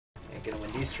Ain't gonna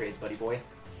win these trades, buddy boy.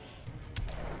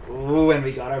 Ooh, and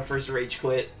we got our first rage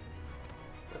quit.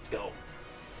 Let's go.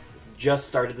 Just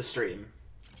started the stream,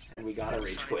 and we got a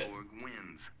rage quit.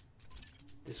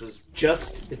 This was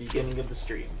just the beginning of the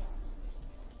stream.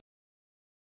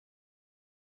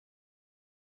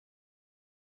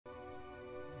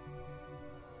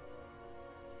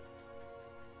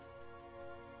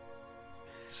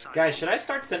 Guys, should I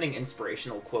start sending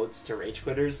inspirational quotes to rage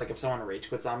quitters? Like, if someone rage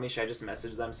quits on me, should I just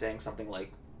message them saying something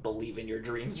like, believe in your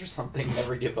dreams or something,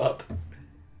 never give up?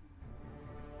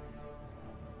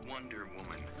 Wonder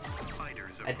Woman.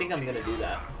 I think I'm gonna do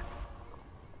that.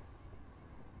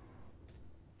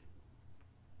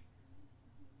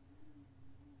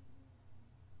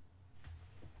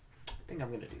 I think I'm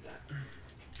gonna do that.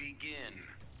 Begin.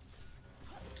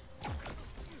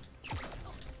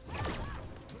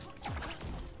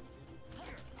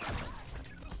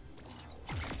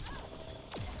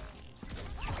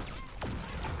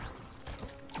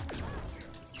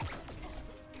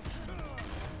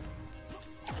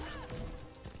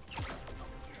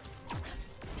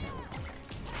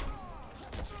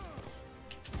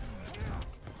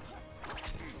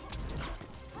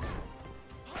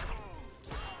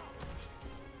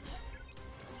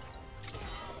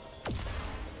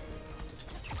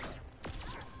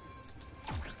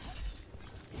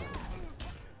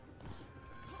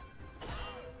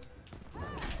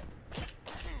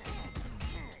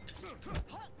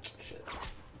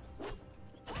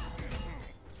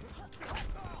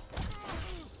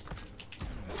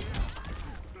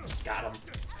 Got him.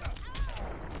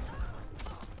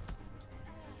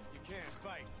 You can't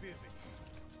fight physics.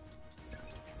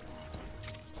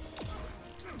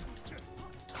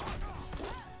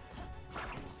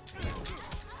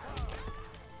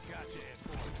 Gotcha.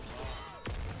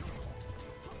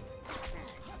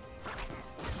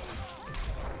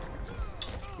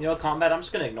 You know, combat, I'm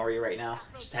just gonna ignore you right now.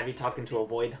 Just have you talking to a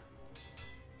void.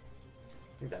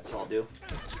 I think that's what I'll do.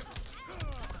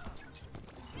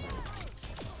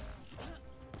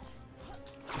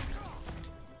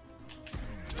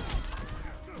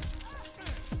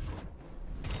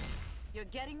 You're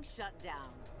getting shut down.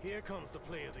 Here comes the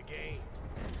play of the game.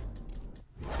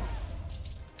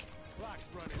 Clock's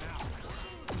running out.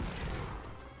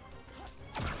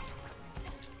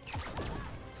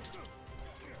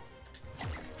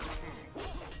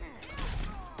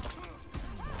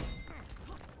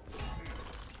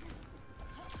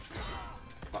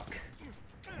 Fuck.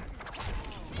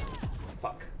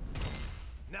 Fuck.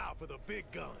 Now for the big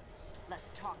guns. Less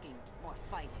talking, more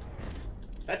fighting.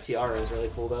 That tiara is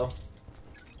really cool, though.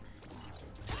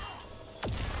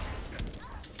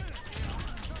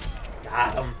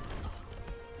 Got him.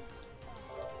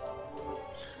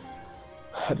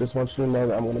 I just want you to know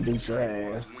that I'm gonna beat your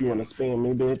ass. You wanna spam me,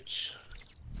 bitch?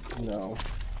 No.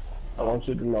 I want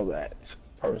you to know that,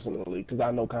 personally, because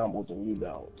I know combos and you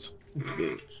don't,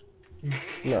 bitch.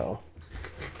 No.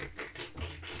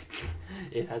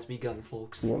 It has begun,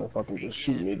 folks. You wanna fucking just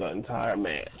shoot me the entire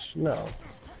match? No.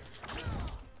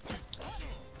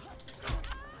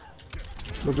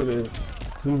 Look at this.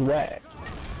 He's whack.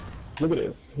 Look at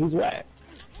this. He's whack.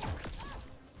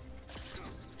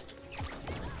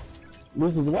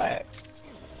 This is whack.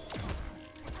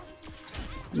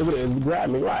 Look at this. Grab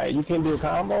me right. You can't do a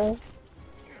combo?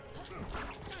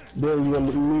 Then you're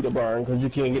gonna need a burn because you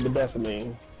can't get the best of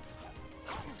me.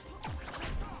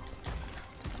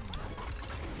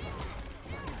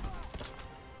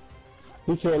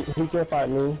 He can't fight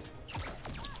me.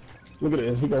 Look at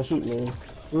this. He gonna shoot me.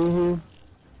 Mm-hmm.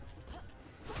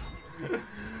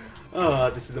 Oh,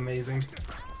 this is amazing.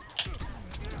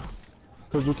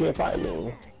 Because you can't fight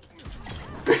me.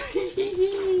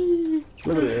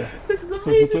 Look at this. This is Because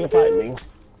amazing. you can't fight me.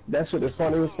 That shit is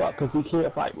funny as fuck because he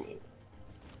can't fight me.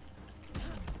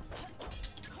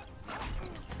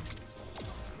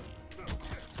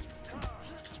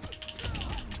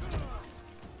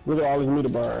 Look at all his meter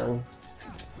burn.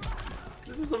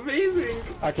 This is amazing.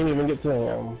 I can't even get to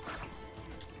him.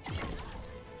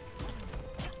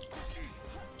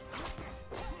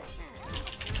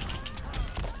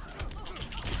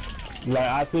 Like,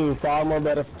 I've seen far more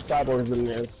better cyborgs than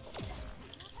this.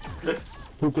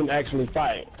 Who can actually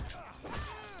fight.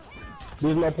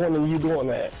 There's no point in you doing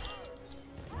that.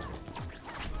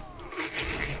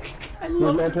 I There's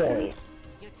love no this. point.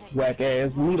 Whack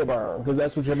ass meter burn, because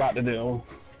that's what you're about to do.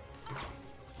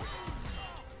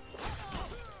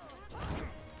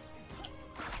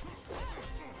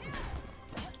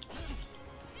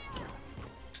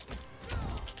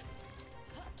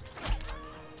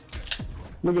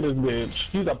 Look at this bitch.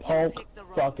 She's a punk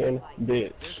fucking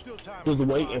bitch. Just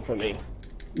waiting for me.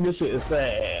 This shit is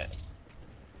sad.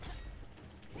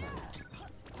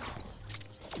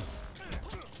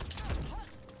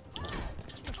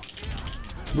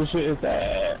 This shit is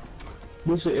sad.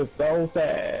 This shit is so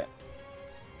sad.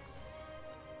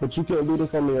 But you can't do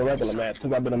this on me in a regular match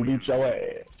because I've been beat your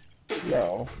ass.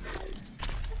 No.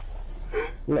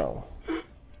 No.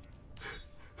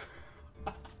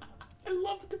 I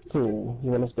love this. Cool.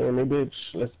 You wanna spam me, bitch?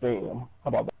 Let's spam. How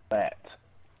about that?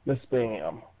 Let's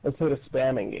spam. Let's play the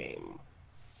spamming game.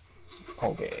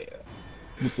 Okay.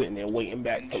 You sitting there waiting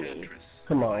back for me.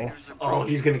 Come on. Oh,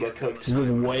 he's gonna get cooked. Just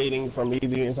waiting for me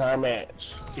the entire match.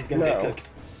 He's gonna get cooked.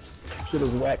 Shit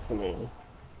is whack for me.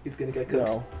 He's gonna get cooked.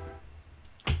 No.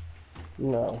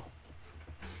 No.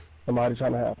 Somebody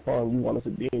trying to have fun, you want us to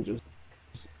be and just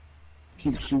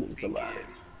keep shooting somebody.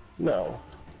 No.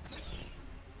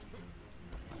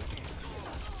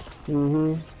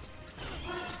 Mm-hmm.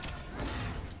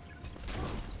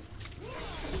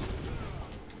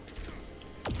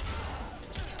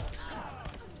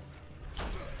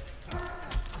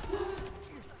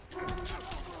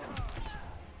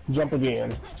 Jump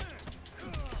again.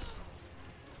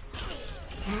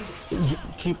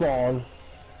 Keep on.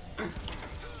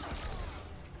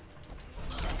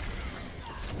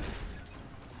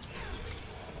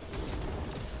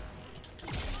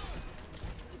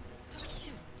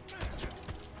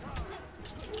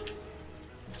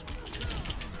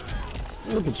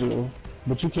 Look at you.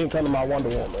 But you can't come to my Wonder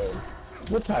Woman.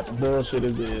 What type of bullshit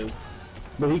is this?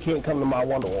 But he can't come to my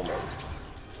Wonder Woman.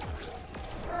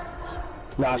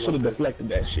 Nah, I should have deflected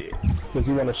that shit. Because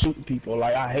you want to shoot people.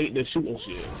 Like, I hate this shooting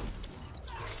shit.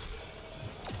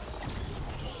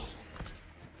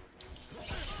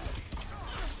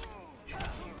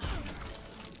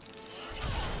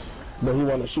 But he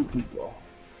want to shoot people.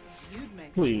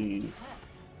 Please.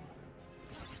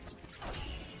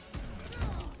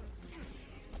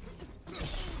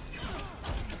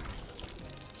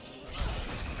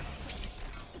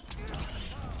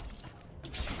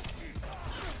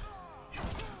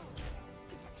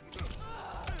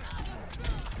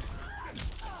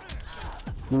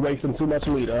 You're wasting too much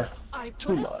meter.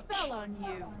 Too much. Spell on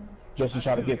you. Just to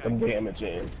try to get some damage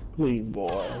in. Please,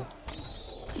 boy.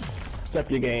 Step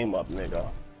your game up,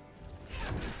 nigga.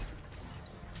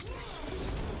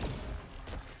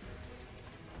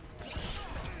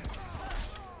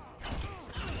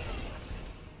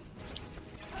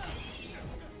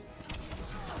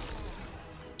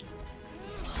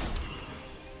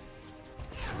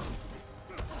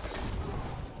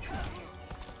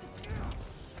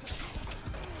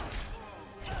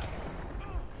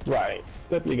 Right.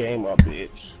 Step your game up, bitch.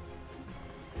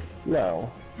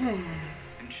 No. I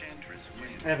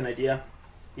have an idea.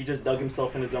 He just dug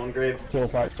himself in his own grave. Can't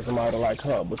fight somebody like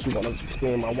her, but you want to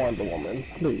scream my Wonder Woman.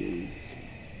 Please.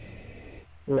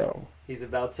 No. He's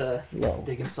about to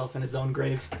dig himself in his own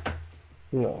grave.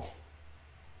 No.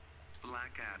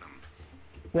 Black Adam.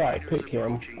 Right, pick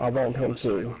him. I want him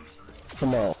too.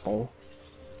 Come on. You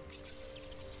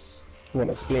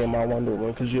want to scream my Wonder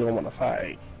Woman because you don't want to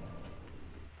fight.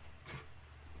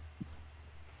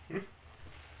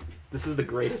 This is the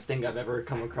greatest thing I've ever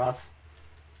come across.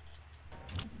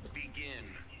 Begin.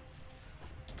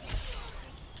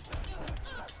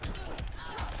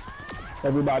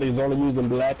 Everybody's only using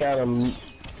Black Adam.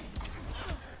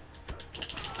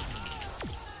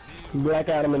 Black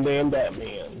Adam and damn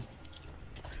Batman.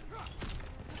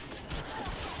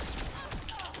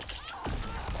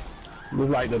 It's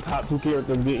like the top two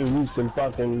characters getting used and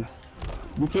fucking...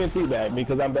 You can't see that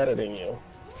because I'm better than you.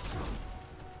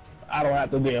 I don't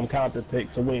have to damn counter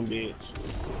pick to win, bitch.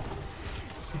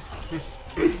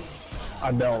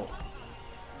 I don't.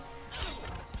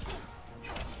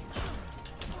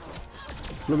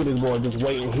 Look at this boy just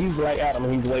waiting. He's Black Adam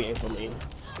and he's waiting for me.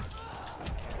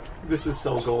 This is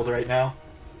so gold right now.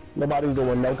 Nobody's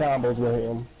doing no combos with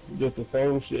him. Just the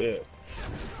same shit.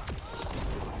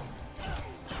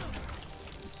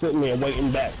 Sitting there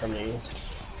waiting back for me.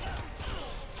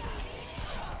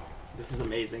 This is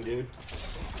amazing, dude.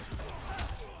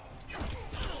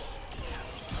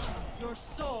 Your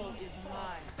soul is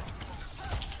mine.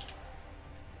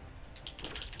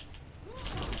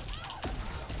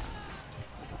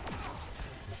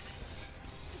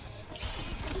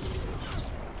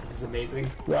 This is amazing.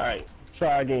 Right.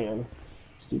 Try again.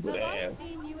 Stupid Have I ass.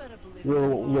 seen you at a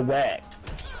Bolivian You're whack.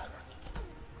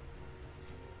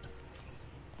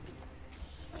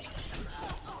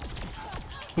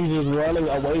 He's just running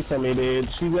away from me,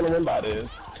 dude. She's gonna win by this.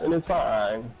 And it's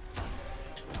fine.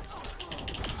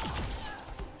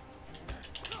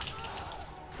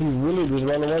 He's really just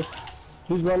running away.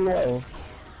 He's running away.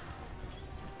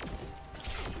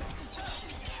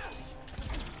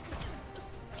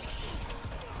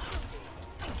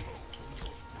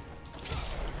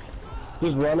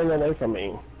 He's running away from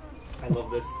me. I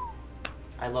love this.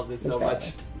 I love this so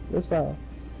much. It's fine.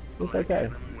 It's okay.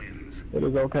 Adam wins. It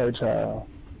is okay, child.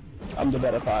 I'm the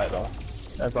better fighter.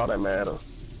 That's all that matters.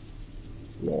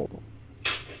 No.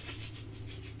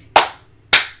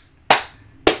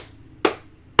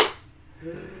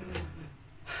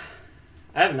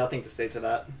 I have nothing to say to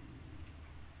that.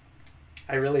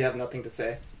 I really have nothing to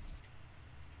say.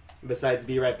 Besides,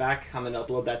 be right back. I'm gonna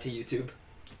upload that to YouTube.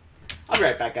 I'll be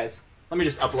right back, guys. Let me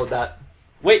just upload that.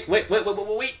 Wait.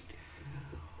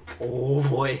 Oh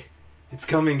boy. It's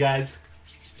coming, guys.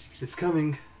 It's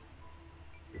coming.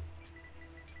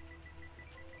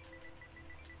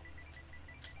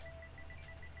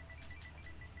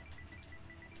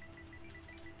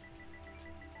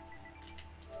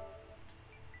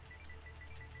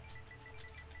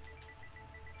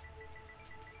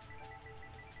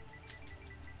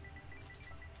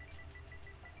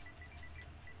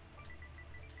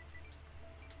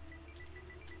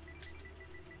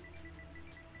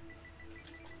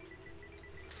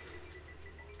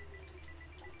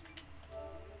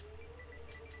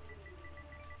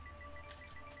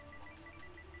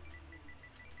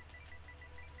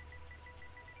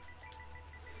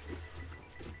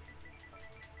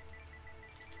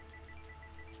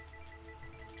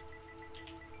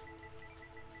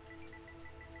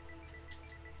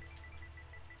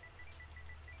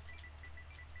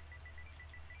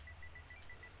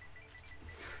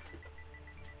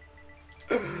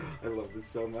 I love this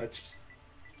so much.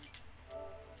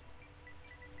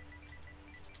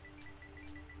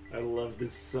 I love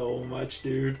this so much,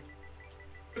 dude.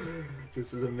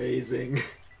 This is amazing.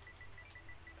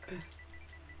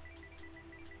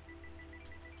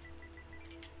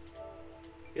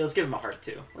 Yeah, let's give him a heart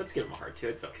too. Let's give him a heart too.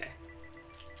 It's okay.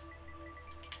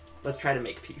 Let's try to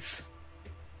make peace.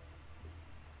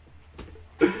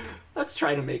 Let's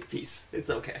try to make peace. It's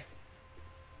okay.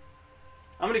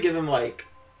 I'm gonna give him like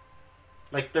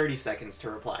 30 seconds to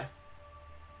reply.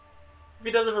 If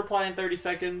he doesn't reply in 30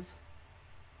 seconds,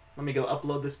 let me go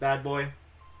upload this bad boy,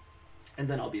 and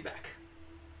then I'll be back.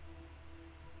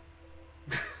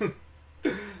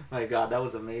 My god, that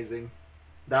was amazing.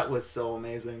 That was so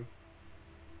amazing.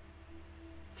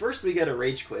 First we get a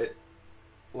rage quit,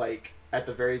 like, at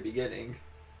the very beginning,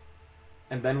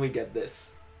 and then we get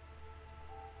this.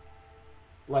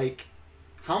 Like,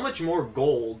 how much more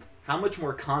gold, how much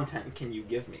more content can you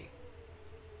give me?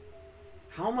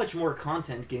 How much more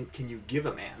content can you give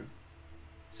a man?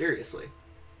 Seriously.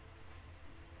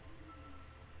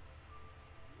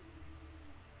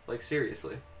 Like,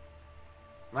 seriously.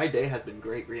 My day has been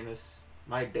great, Remus.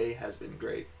 My day has been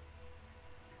great.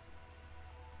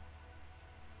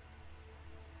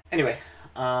 Anyway,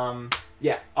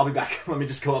 yeah, I'll be back. Let me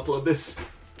just go upload this.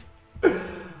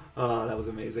 Oh, that was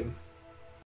amazing.